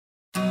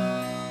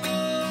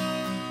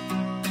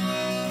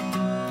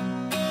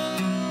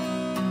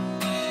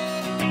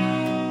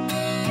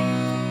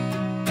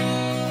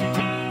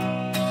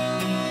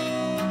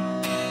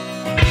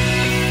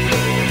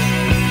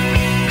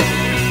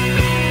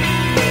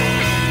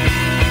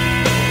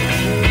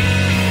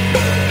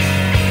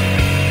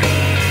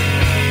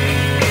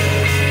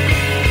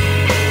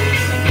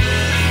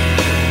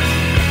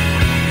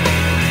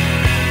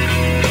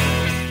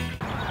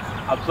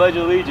pledge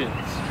allegiance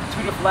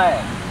to the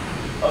flag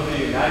of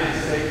the United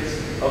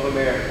States of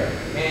America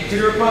and to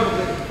the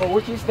republic for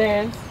which it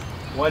stands,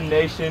 one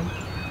nation,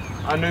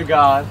 under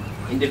God,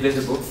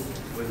 indivisible,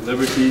 with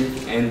liberty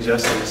and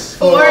justice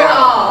for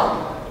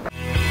all.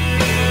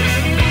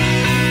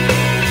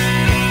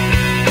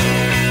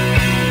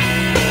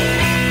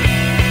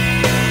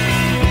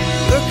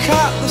 Look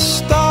at the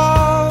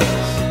stars,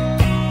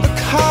 look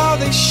how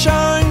they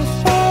shine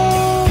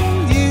for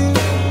you.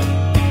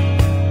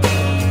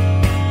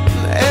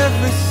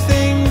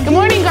 Everything. Good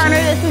morning, Garner.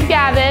 This is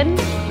Gavin.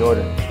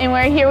 Jordan. And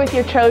we're here with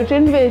your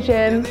Trojan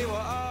Vision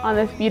on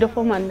this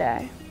beautiful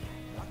Monday.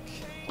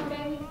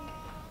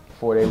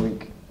 4-day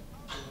week.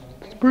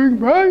 Spring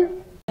break.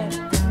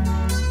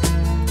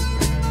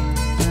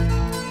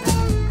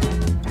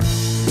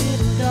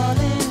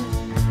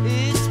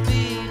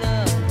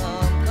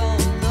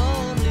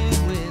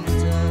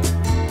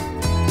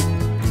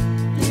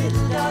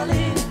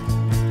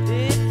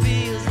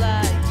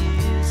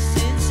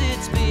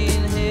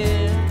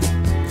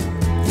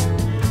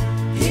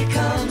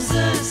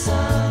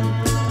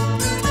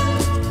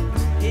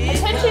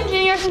 Attention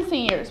juniors and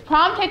seniors,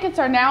 prom tickets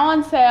are now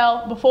on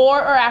sale before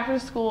or after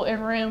school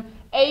in room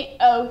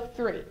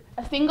 803.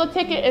 A single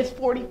ticket is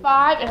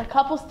 $45 and a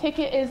couple's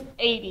ticket is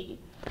 $80.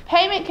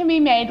 Payment can be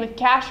made with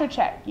cash or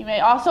check. You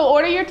may also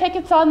order your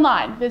tickets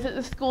online. Visit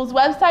the school's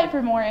website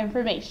for more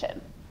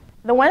information.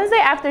 The Wednesday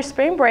after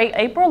spring break,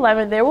 April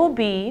 11th, there will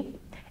be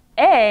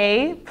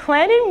a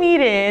planning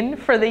meeting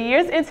for the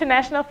year's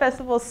International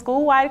Festival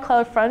school-wide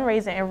club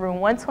fundraiser in room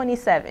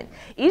 127.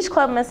 Each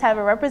club must have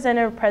a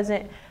representative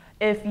present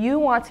if you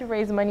want to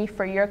raise money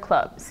for your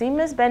club. See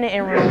Ms. Bennett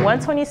in room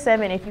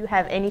 127 if you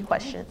have any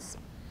questions.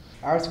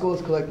 Our school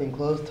is collecting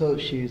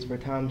closed-toed shoes for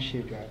Tom's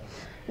shoe drive.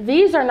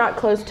 These are not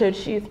closed-toed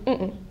shoes.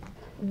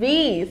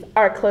 These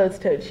are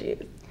closed-toed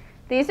shoes.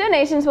 These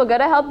donations will go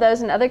to help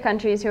those in other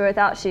countries who are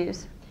without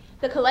shoes.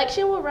 The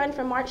collection will run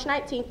from March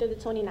 19th through the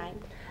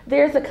 29th.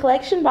 There's a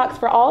collection box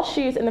for all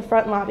shoes in the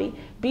front lobby.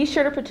 Be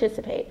sure to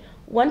participate.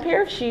 One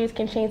pair of shoes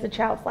can change a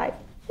child's life.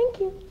 Thank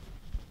you.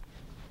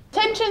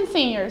 Attention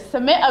seniors,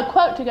 submit a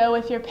quote to go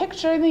with your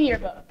picture in the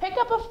yearbook. Pick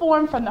up a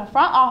form from the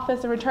front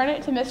office and return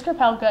it to Ms.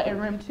 Kropelka in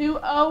room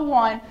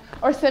 201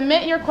 or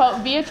submit your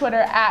quote via Twitter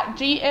at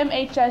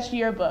GMHS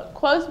Yearbook.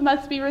 Quotes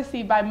must be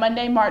received by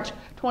Monday, March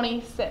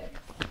 26th.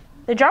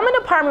 The drama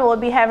department will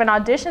be having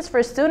auditions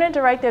for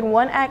student-directed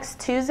one acts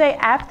Tuesday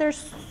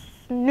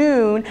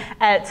afternoon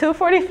at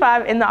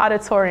 2:45 in the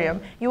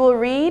auditorium. You will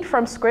read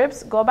from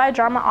scripts, go by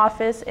drama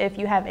office if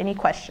you have any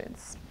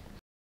questions.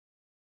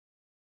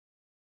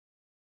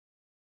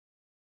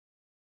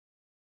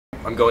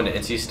 I'm going to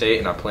NC State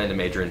and I plan to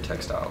major in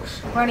textiles.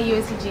 I'm going to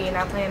UNCG and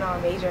I plan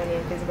on majoring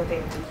in physical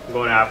therapy. I'm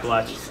going to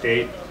Appalachian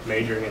State,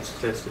 majoring in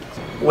statistics.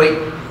 Wait,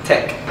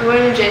 tech. I'm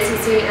going to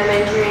JCC and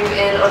majoring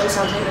in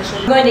ultrasound technician.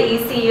 I'm going to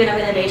ECU and I'm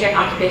going to major in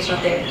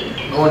occupational therapy.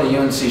 I'm going to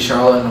UNC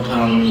Charlotte and I plan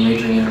on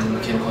majoring in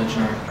mechanical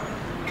engineering.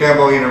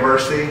 Campbell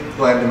University,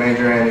 plan to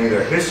major in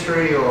either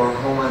history or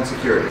homeland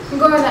security. I'm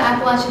going to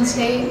Appalachian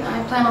State.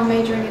 I plan on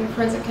majoring in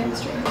forensic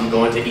chemistry. I'm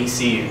going to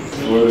ECU.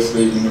 Florida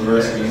State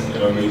University,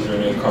 and I'm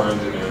majoring in car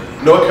engineering.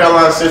 North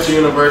Carolina Central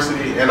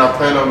University, and I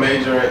plan on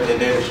majoring in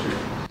dentistry.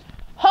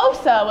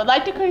 HOSA would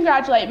like to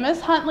congratulate Ms.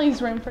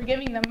 Huntley's room for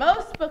giving the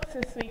most books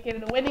this week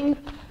and winning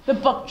the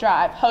book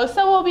drive.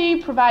 HOSA will be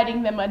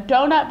providing them a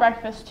donut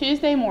breakfast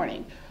Tuesday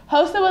morning.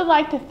 HOSA would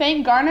like to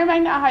thank Garner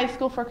Magnet High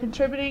School for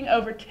contributing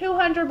over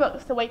 200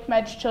 books to Wake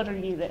Med's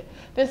Children Unit.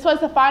 This was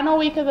the final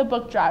week of the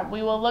book drive.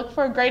 We will look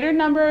for a greater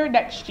number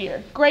next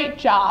year. Great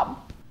job.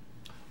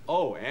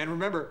 Oh, and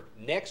remember,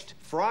 next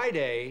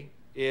Friday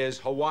is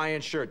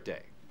Hawaiian Shirt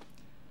Day.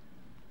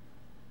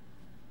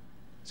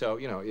 So,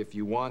 you know, if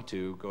you want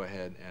to, go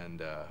ahead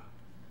and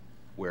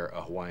wear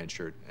a Hawaiian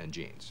shirt and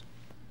jeans.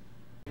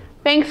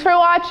 Thanks for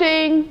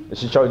watching.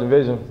 This is Trojan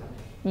Vision.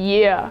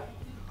 Yeah.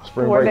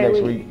 Spring break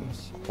next week.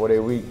 4-day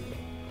week.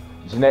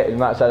 Jeanette is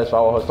not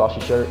satisfied with her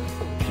saucy shirt.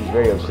 She's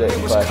very upset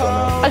in class right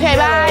now. Okay,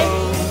 bye.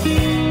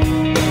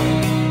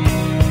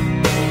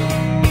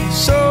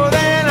 So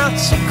then I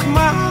took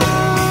my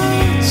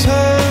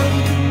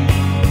turn.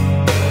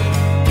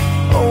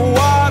 Oh,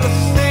 what a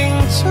thing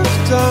to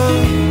have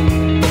done.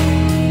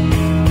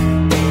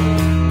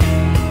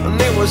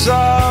 And it was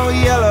all you.